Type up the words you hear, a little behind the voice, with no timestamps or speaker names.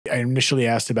I initially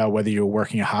asked about whether you were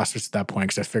working at hospice at that point,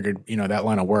 because I figured, that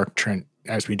line of work, Trent,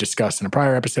 as we discussed in a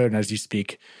prior episode, and as you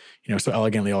speak, so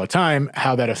elegantly all the time,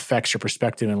 how that affects your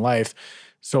perspective in life.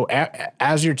 So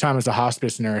as your time as a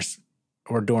hospice nurse,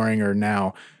 or during or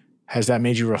now, has that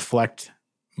made you reflect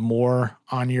more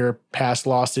on your past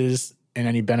losses in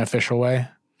any beneficial way?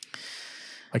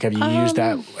 Like, have you used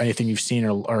that, anything you've seen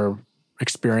or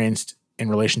experienced in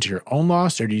relation to your own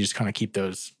loss, or do you just kind of keep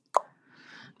those?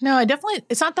 No,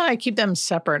 it's not that I keep them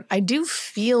separate. I do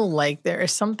feel like there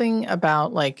is something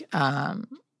about like,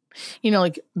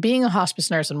 like being a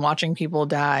hospice nurse and watching people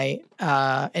die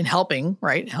and helping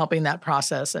that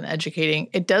process and educating,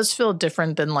 it does feel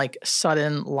different than like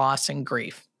sudden loss and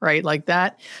grief, right? Like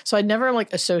that. So I never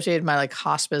like associated my like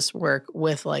hospice work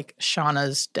with like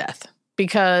Shauna's death,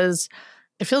 because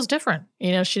it feels different.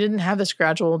 She didn't have this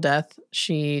gradual death.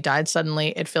 She died suddenly.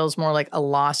 It feels more like a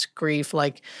loss, grief,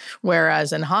 like,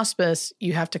 whereas in hospice,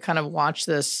 you have to kind of watch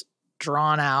this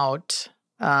drawn out,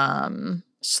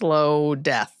 slow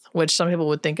death, which some people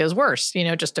would think is worse.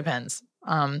 It just depends.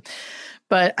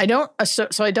 But I don't, so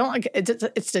I don't like,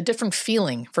 it's a different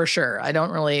feeling for sure. I don't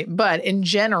really, but in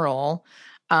general,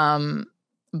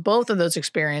 both of those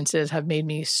experiences have made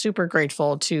me super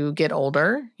grateful to get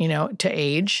older, to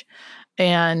age,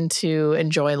 and to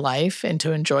enjoy life and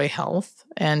to enjoy health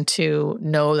and to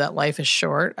know that life is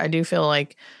short. I do feel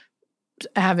like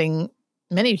having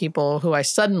many people who I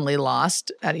suddenly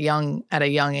lost at a young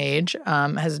age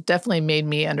has definitely made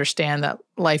me understand that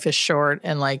life is short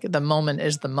and like the moment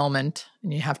is the moment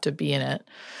and you have to be in it.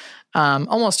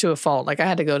 Almost to a fault. Like I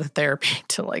had to go to therapy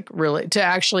to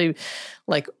actually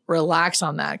like relax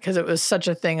on that, because it was such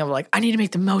a thing of like, I need to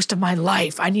make the most of my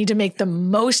life. I need to make the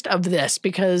most of this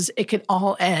because it could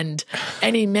all end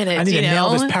any minute. I need to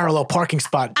nail this parallel parking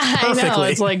spot perfectly. I know,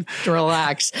 it's like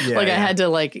relax. I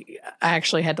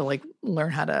actually had to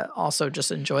learn how to also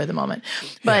just enjoy the moment.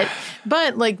 But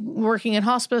like working in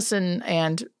hospice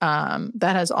and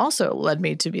that has also led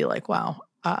me to be like, wow,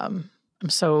 I'm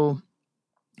so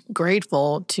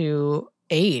grateful to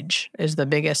age is the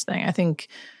biggest thing. I think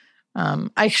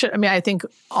I think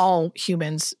all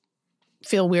humans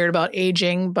feel weird about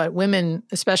aging, but women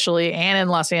especially, and in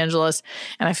Los Angeles.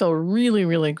 And I feel really,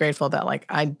 really grateful that like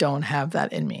I don't have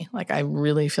that in me. Like I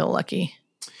really feel lucky.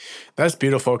 That's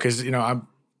beautiful, because I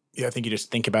think you just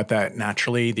think about that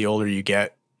naturally the older you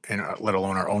get, and let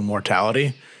alone our own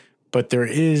mortality. But there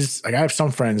is like I have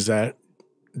some friends that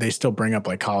they still bring up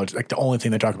like college. Like the only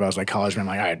thing they talk about is like college. And I'm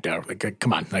like, all right, like,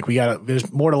 come on. Like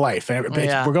there's more to life. We're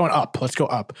going up. Let's go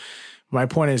up. My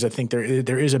point is, I think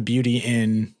there is a beauty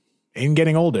in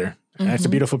getting older. And that's a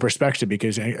beautiful perspective,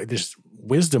 because there's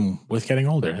wisdom with getting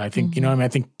older. I think, I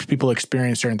think people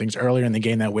experience certain things earlier and they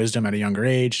gain that wisdom at a younger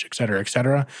age, et cetera, et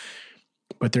cetera.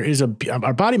 But there is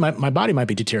my body might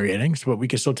be deteriorating, but we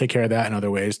can still take care of that in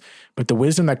other ways. But the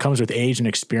wisdom that comes with age and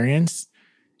experience,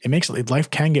 it makes life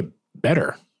can get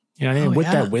better. You know what I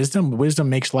mean? That wisdom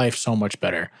makes life so much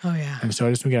better. Oh yeah. And so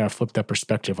we got to flip that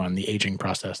perspective on the aging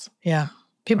process. Yeah.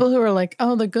 People who are like,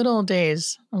 oh, the good old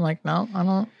days. I'm like, no,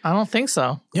 I don't think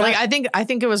so. Yeah. Like, I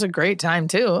think it was a great time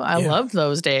too. I loved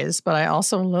those days, but I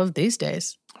also love these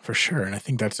days. For sure. And I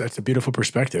think that's a beautiful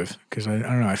perspective, because I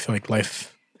don't know, I feel like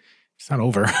life, it's not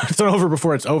over. It's not over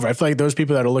before it's over. I feel like those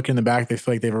people that are looking in the back, they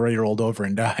feel like they've already rolled over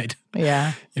and died.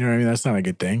 Yeah. You know what I mean? That's not a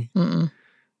good thing.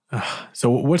 So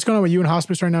what's going on with you in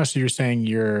hospice right now? So you're saying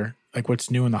you're like,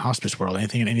 what's new in the hospice world?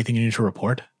 Anything you need to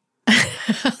report?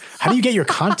 How do you get your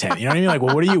content? You know what I mean? Like,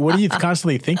 well, what are you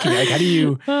constantly thinking? Like, how do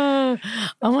you? Oh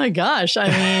my gosh. I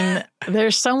mean,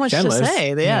 there's so much to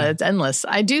say. Yeah, it's endless.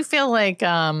 I do feel like,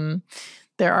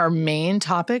 there are main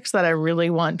topics that I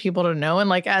really want people to know. And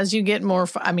like, as you get more,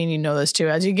 you know this too,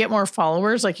 as you get more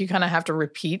followers, like you kind of have to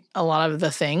repeat a lot of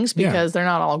the things, because they're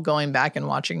not all going back and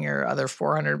watching your other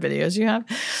 400 videos you have.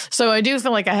 So I do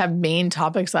feel like I have main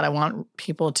topics that I want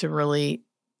people to really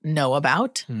know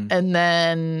about. And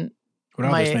then what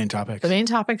are those main topics? The main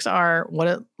topics are what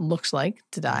it looks like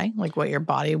to die, like what your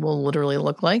body will literally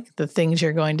look like, the things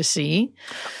you're going to see.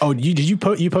 Oh, did you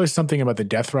post something about the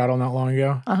death rattle not long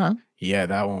ago? Uh-huh. Yeah,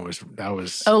 that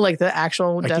was. Oh, like the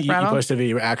actual death rattle? You posted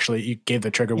a video, you gave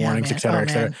the trigger warnings, et cetera, et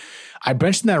cetera. I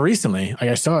mentioned that recently. Like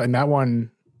I saw it, and that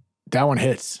one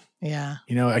hits. Yeah.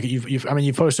 Like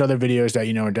you've posted other videos that,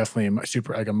 are definitely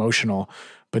super like emotional,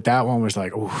 but that one was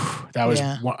like, ooh, that was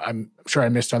one, I'm sure I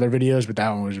missed other videos, but that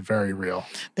one was very real.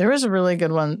 There was a really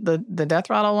good one, the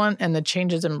death rattle one and the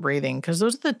changes in breathing, because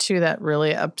those are the two that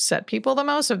really upset people the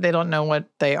most if they don't know what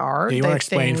they are. Yeah, you want to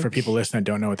explain for people listening that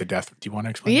don't know what do you want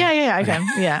to explain? Yeah, I can.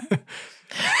 Yeah.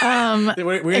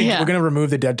 We're going to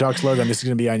remove the Dead Talks logo, and this is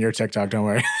going to be on your TikTok. Don't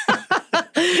worry.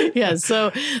 Yeah.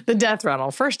 So the death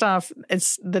rattle, first off,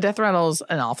 the death rattle is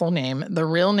an awful name. The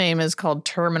real name is called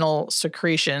terminal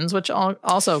secretions, which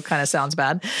also kind of sounds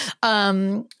bad.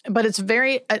 But it's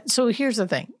very, so here's the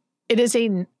thing.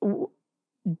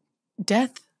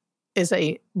 Death is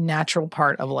a natural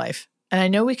part of life. And I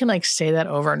know we can like say that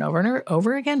over and over and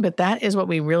over again, but that is what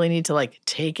we really need to like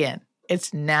take in.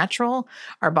 It's natural.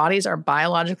 Our bodies are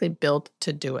biologically built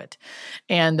to do it.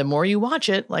 And the more you watch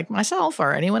it, like myself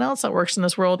or anyone else that works in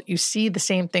this world, you see the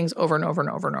same things over and over and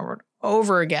over and over and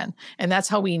over again. And that's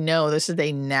how we know this is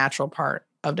a natural part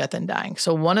of death and dying.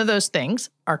 So one of those things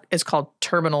is called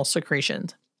terminal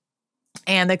secretions.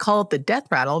 And they call it the death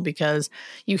rattle because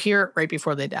you hear it right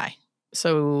before they die.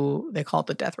 So they call it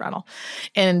the death rattle.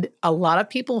 And a lot of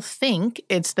people think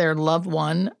it's their loved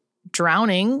one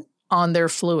drowning on their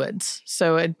fluids.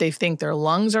 So they think their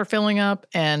lungs are filling up,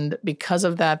 and because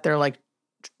of that, they're like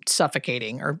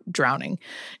suffocating or drowning.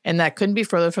 And that couldn't be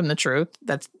further from the truth.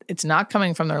 It's not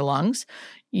coming from their lungs.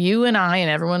 You and I and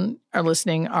everyone are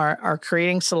listening are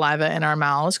creating saliva in our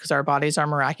mouths because our bodies are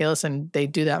miraculous and they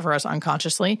do that for us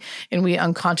unconsciously. And we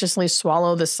unconsciously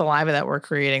swallow the saliva that we're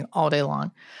creating all day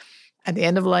long. At the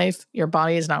end of life, your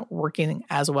body is not working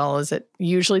as well as it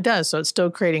usually does. So it's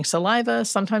still creating saliva.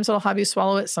 Sometimes it'll have you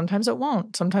swallow it. Sometimes it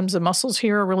won't. Sometimes the muscles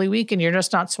here are really weak and you're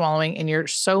just not swallowing, and you're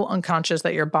so unconscious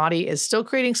that your body is still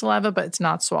creating saliva, but it's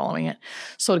not swallowing it.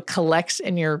 So it collects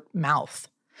in your mouth.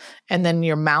 And then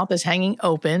your mouth is hanging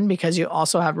open because you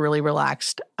also have really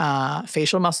relaxed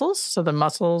facial muscles. So the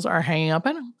muscles are hanging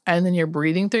open, and then you're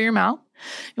breathing through your mouth.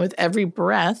 And with every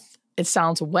breath, it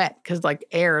sounds wet because like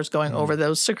air is going over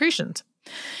those secretions.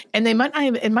 And it might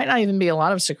not even be a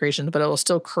lot of secretions, but it will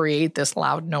still create this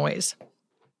loud noise.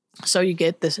 So you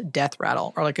get this death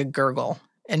rattle or like a gurgle.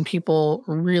 And people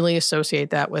really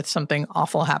associate that with something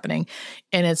awful happening.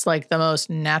 And it's like the most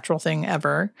natural thing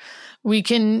ever. We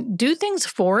can do things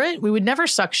for it. We would never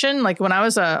suction. Like when I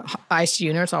was a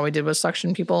ICU nurse, all we did was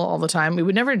suction people all the time. We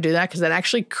would never do that because that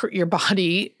actually your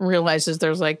body realizes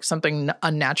there's like something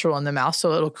unnatural in the mouth.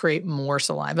 So it'll create more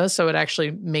saliva. So it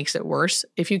actually makes it worse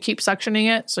if you keep suctioning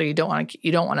it. So you don't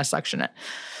want to suction it.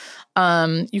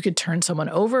 You could turn someone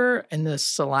over and the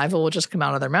saliva will just come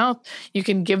out of their mouth. You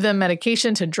can give them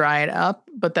medication to dry it up,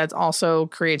 but that also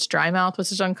creates dry mouth,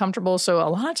 which is uncomfortable. So a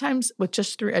lot of times with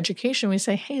just through education, we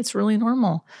say, hey, it's really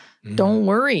normal. Don't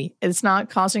worry. It's not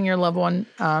causing your loved one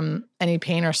any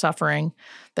pain or suffering.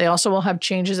 They also will have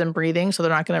changes in breathing. So they're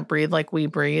not going to breathe like we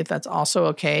breathe. That's also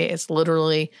okay. It's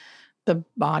literally the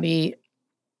body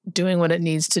doing what it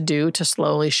needs to do to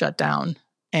slowly shut down.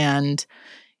 And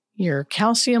your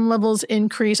calcium levels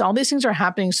increase. All these things are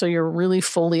happening so you're really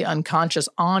fully unconscious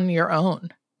on your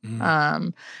own.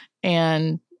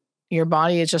 And your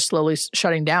body is just slowly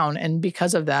shutting down. And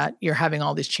because of that, you're having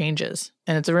all these changes.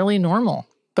 And it's really normal.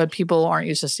 But people aren't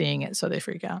used to seeing it, so they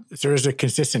freak out. So there's a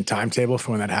consistent timetable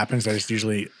for when that happens. I was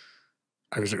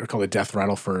called a death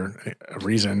rattle for a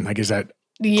reason. Like, is that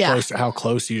close? How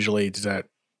close usually does that?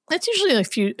 It's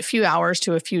usually a few hours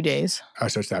to a few days. Oh,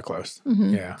 so it's that close.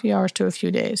 Yeah. A few hours to a few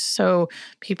days. So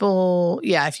people,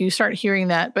 if you start hearing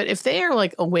that, but if they are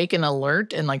like awake and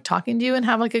alert and like talking to you and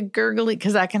have like a gurgly,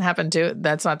 because that can happen too.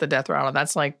 That's not the death rattle.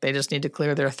 That's like they just need to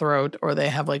clear their throat or they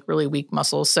have like really weak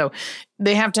muscles. So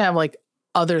they have to have like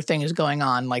other things going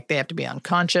on. Like they have to be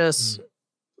unconscious,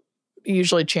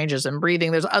 usually changes in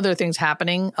breathing. There's other things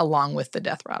happening along with the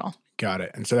death rattle. Got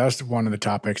it. And so that was one of the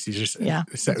topics. You just,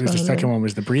 the second one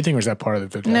was the breathing, or was that part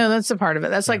of the No, that's a part of it.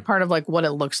 That's like part of like what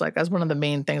it looks like. That's one of the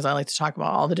main things I like to talk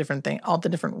about, all the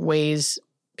different ways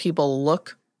people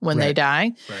look when they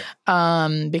die.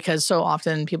 Right. Because so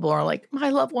often people are like, my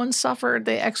loved one suffered,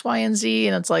 they X, Y, and Z.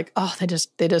 And it's like, oh, they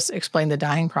just explained the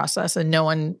dying process and no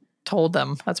one told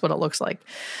them that's what it looks like.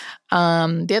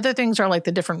 The other things are like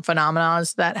the different phenomena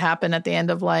that happen at the end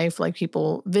of life, like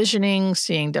people visioning,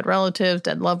 seeing dead relatives,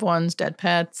 dead loved ones, dead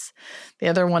pets. The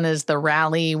other one is the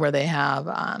rally, where they have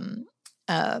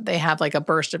like a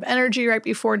burst of energy right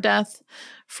before death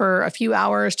for a few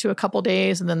hours to a couple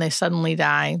days, and then they suddenly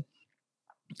die.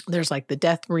 There's like the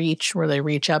death reach, where they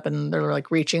reach up and they're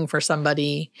like reaching for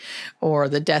somebody, or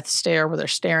the death stare, where they're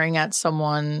staring at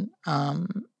someone.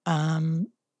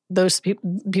 Those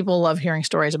people love hearing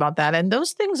stories about that. And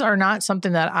those things are not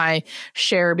something that I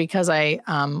share because I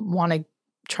want to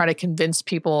try to convince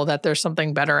people that there's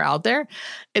something better out there.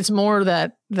 It's more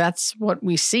that that's what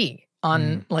we see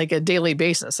on like a daily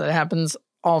basis. It happens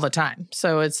all the time.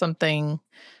 So it's something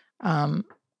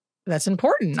that's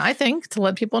important, I think, to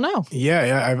let people know.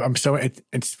 Yeah. I'm so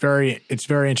it's very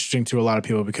interesting to a lot of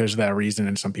people because of that reason,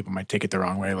 and some people might take it the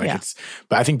wrong way.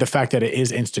 But I think the fact that it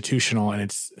is institutional and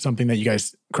it's something that you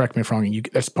guys, correct me if I'm wrong,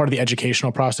 that's part of the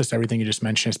educational process. Everything you just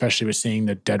mentioned, especially with seeing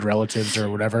the dead relatives or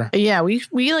whatever. Yeah,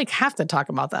 we like have to talk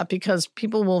about that because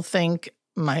people will think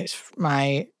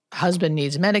my husband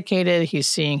needs medicated. He's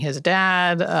seeing his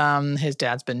dad. His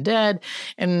dad's been dead.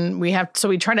 And we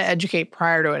try to educate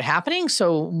prior to it happening.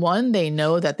 So one, they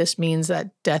know that this means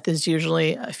that death is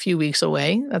usually a few weeks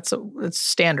away. That's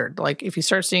standard. Like if you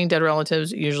start seeing dead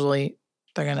relatives, usually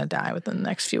they're going to die within the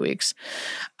next few weeks.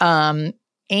 And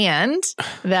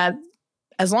that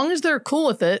as long as they're cool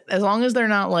with it, as long as they're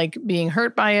not like being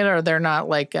hurt by it, or they're not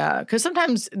like, because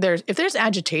sometimes if there's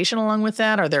agitation along with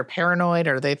that, or they're paranoid,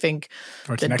 or they think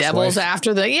the devil's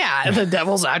after the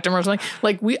devil's after them or something.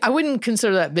 Like I wouldn't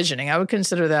consider that visioning. I would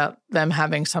consider that them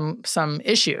having some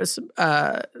issues,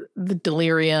 the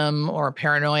delirium or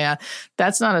paranoia.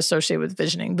 That's not associated with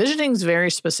visioning. Visioning is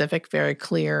very specific, very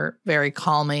clear, very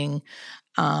calming,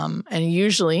 and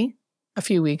usually a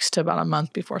few weeks to about a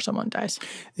month before someone dies.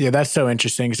 Yeah, that's so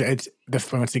interesting. It's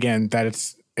once again that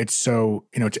it's so,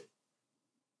 it's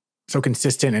so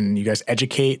consistent, and you guys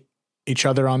educate each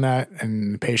other on that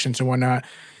and patients and whatnot.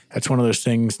 That's one of those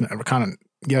things. Kind of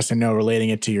yes and no, relating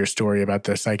it to your story about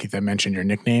the psychic that mentioned your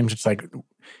nicknames. It's like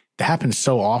that happens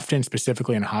so often,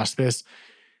 specifically in hospice.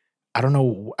 I don't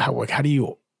know how do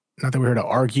you, not that we're here to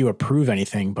argue or prove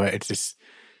anything, but it's just.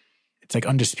 It's like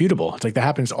undisputable. It's like that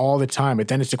happens all the time. But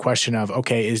then it's a question of,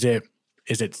 okay, is it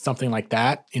something like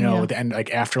that, and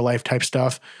like afterlife type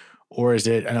stuff, or is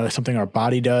it something our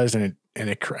body does and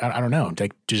it I don't know.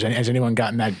 Like, has anyone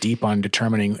gotten that deep on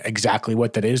determining exactly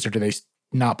what that is, or do they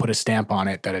not put a stamp on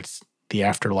it that it's the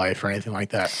afterlife or anything like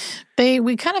that?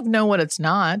 We kind of know what it's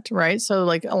not, right? So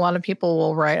like a lot of people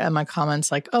will write in my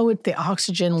comments like, oh, it's the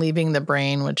oxygen leaving the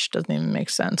brain, which doesn't even make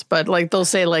sense. But like they'll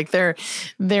say like they're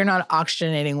not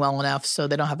oxygenating well enough, so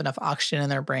they don't have enough oxygen in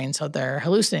their brain, so they're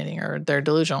hallucinating or they're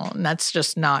delusional. And that's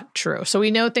just not true. So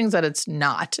we know things that it's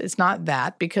not. It's not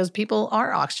that, because people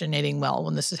are oxygenating well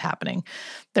when this is happening.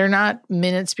 They're not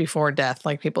minutes before death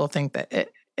like people think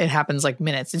that it happens like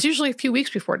minutes. It's usually a few weeks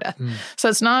before death. So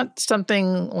it's not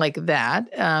something like that.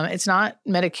 It's not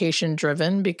medication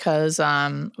driven, because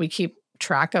we keep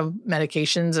track of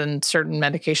medications and certain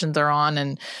medications they're on.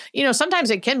 And,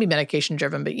 sometimes it can be medication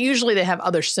driven, but usually they have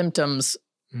other symptoms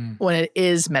when it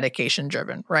is medication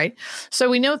driven, right? So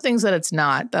we know things that it's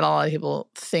not, that a lot of people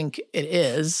think it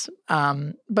is.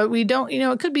 But we don't,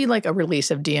 it could be like a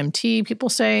release of DMT, people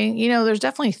say, there's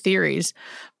definitely theories,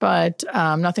 but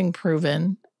nothing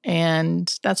proven.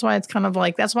 And that's why it's kind of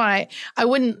like, that's why I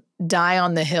wouldn't die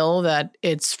on the hill that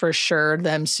it's for sure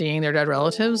them seeing their dead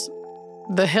relatives.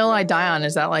 The hill I die on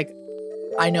is that like,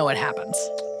 I know it happens.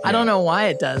 Yeah. I don't know why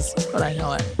it does, but I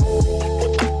know it.